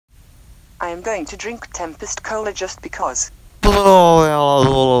I am going to drink Tempest Cola just because.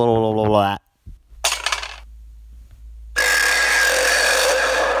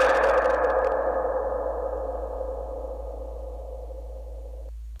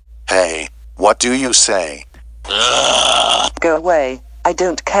 Hey, what do you say? Go away, I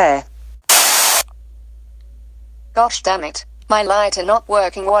don't care. Gosh damn it, my lights are not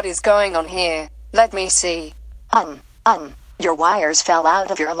working. What is going on here? Let me see. Your wires fell out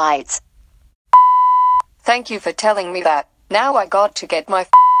of your lights. Thank you for telling me that. Now I got to get my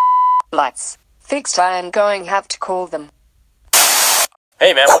lights fixed. I am going have to call them.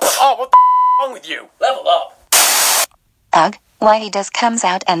 Hey man, what's wrong with you? Level up. Ugh, why he just comes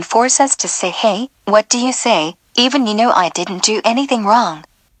out and force us to say hey, what do you say, even you know I didn't do anything wrong.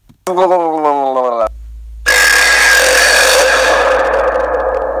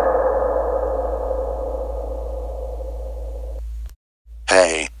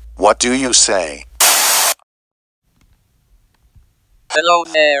 Hey, what do you say? Hello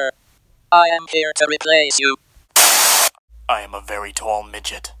there. I am here to replace you. I am a very tall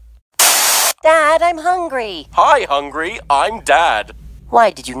midget. Dad, I'm hungry. Hi, Hungry. I'm Dad.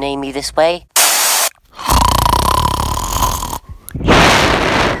 Why did you name me this way?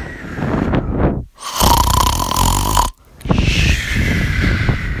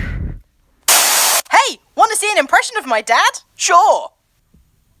 Hey, want to see an impression of my dad? Sure.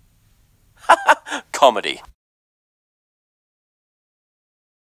 Comedy.